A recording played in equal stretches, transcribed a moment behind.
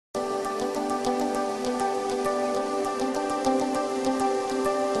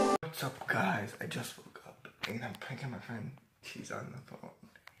I just woke up and I'm pranking my friend. She's on the phone.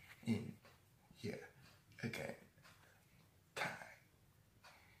 And yeah, okay. Time.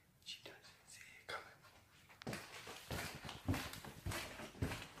 She doesn't see it coming.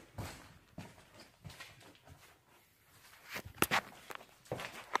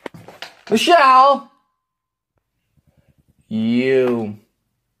 Michelle! You.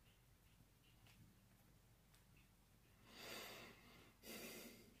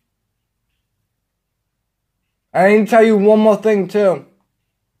 I need to tell you one more thing, too.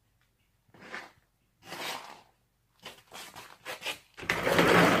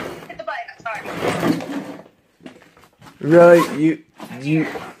 Hit the button, I'm sorry. Really?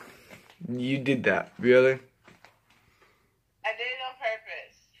 You did that. Really? I did it on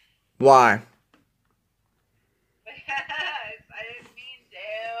purpose. Why? Because I didn't mean to.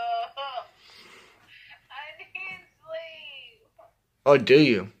 I need sleep. Oh, do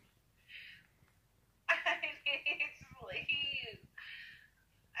you? I need sleep.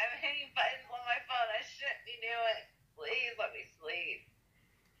 I'm hitting buttons on my phone. I shouldn't be doing it. Please let me sleep.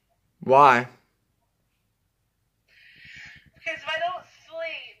 Why? Because if I don't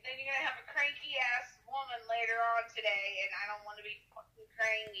sleep, then you're going to have a cranky ass woman later on today, and I don't want to be fucking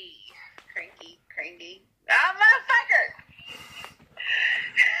cranky. Cranky. Ah, motherfucker!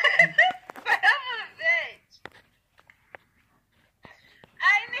 I'm a bitch.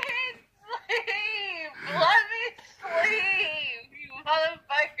 I need sleep. Let me sleep, you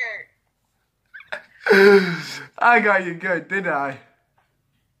motherfucker. I got you good, didn't I?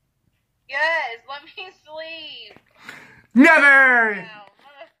 Yes, let me sleep. Never! Now,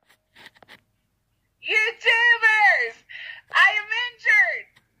 YouTubers! I am injured!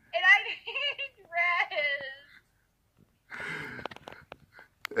 And I need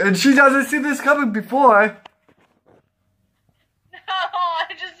rest! And she doesn't see this coming before. No,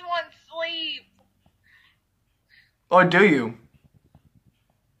 I just want sleep. Or do you?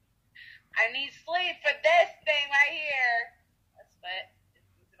 I need sleep for this thing right here. That's foot. This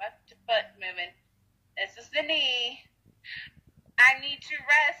is my foot moving. This is the knee. I need to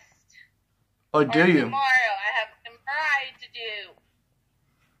rest. Or do you? Tomorrow I have MRI to do.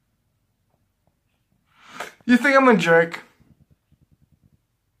 You think I'm a jerk?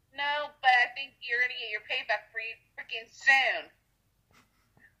 No, but I think you're gonna get your payback pretty freaking soon.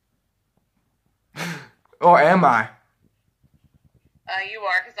 Or am I? You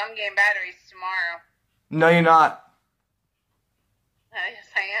are, because I'm getting batteries tomorrow. No, you're not. Yes,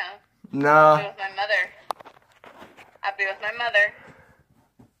 I am. No. I'll be with my mother. I'll be with my mother.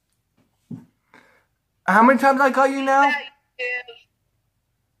 How many times I call you now?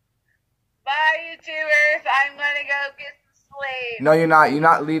 Bye, YouTubers. I'm gonna go get some sleep. No, you're not. You're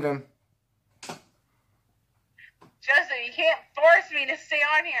not leaving. Justin, you can't force me to stay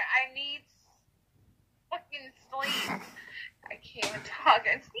on here. I need fucking sleep. I can't even talk.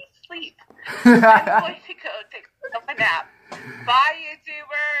 I just need sleep. I'm going to go take a nap. Bye,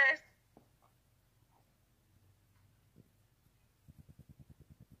 YouTubers.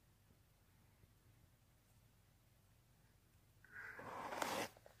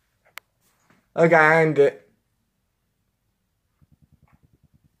 Okay, I end it.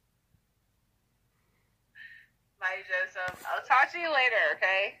 Bye, Joseph. I'll talk to you later,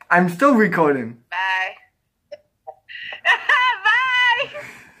 okay? I'm still recording. Bye. Bye!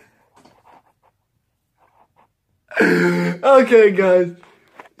 Okay, guys.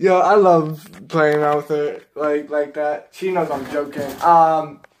 Yo, I love playing around with her like that. She knows I'm joking.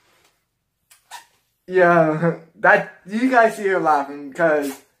 Yeah, that you guys see her laughing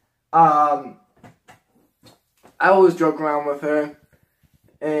because I always joke around with her,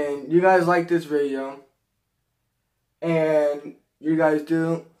 and you guys like this video, and you guys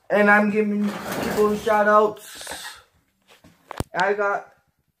do, and I'm giving people shout outs. I got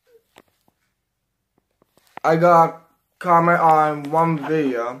a comment on one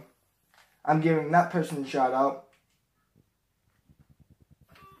video. I'm giving that person a shout out.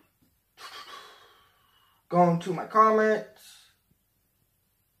 Going to my comments.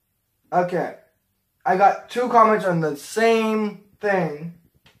 Okay. I got 2 comments on the same thing.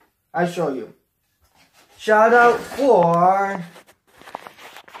 I show you. Shout out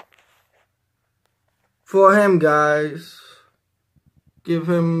for him, guys. Give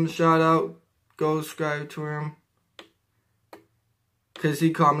him a shout out. Go subscribe to him. Cause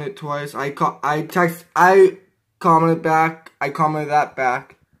he commented twice. I commented back. I commented that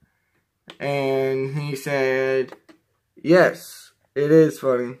back. And he said, yes, it is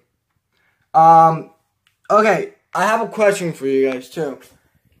funny. Okay, I have a question for you guys too.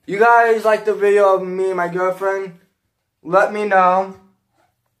 You guys like the video of me and my girlfriend? Let me know.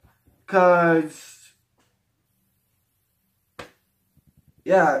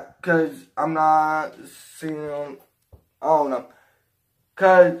 yeah, cause I'm not seeing, oh no,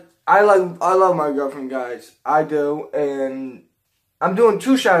 cause I love my girlfriend, guys. I do, and I'm doing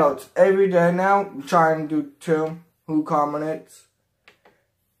 2 shoutouts every day now. I'm trying to do 2 who comments,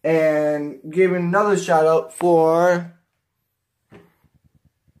 and giving another shout out for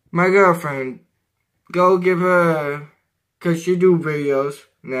my girlfriend. Go give her, cause she do videos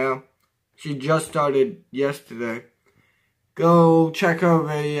now. She just started yesterday. Go check her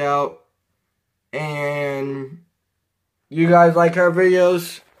video out, and you guys like her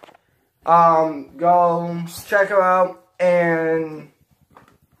videos. Go check her out, and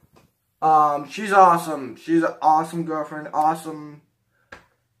she's awesome. She's an awesome girlfriend. Awesome.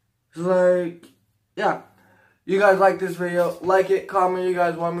 It's like, yeah. You guys like this video? Like it, comment you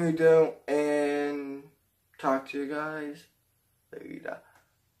guys want me to do, and talk to you guys later.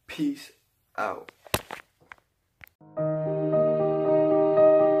 Peace out.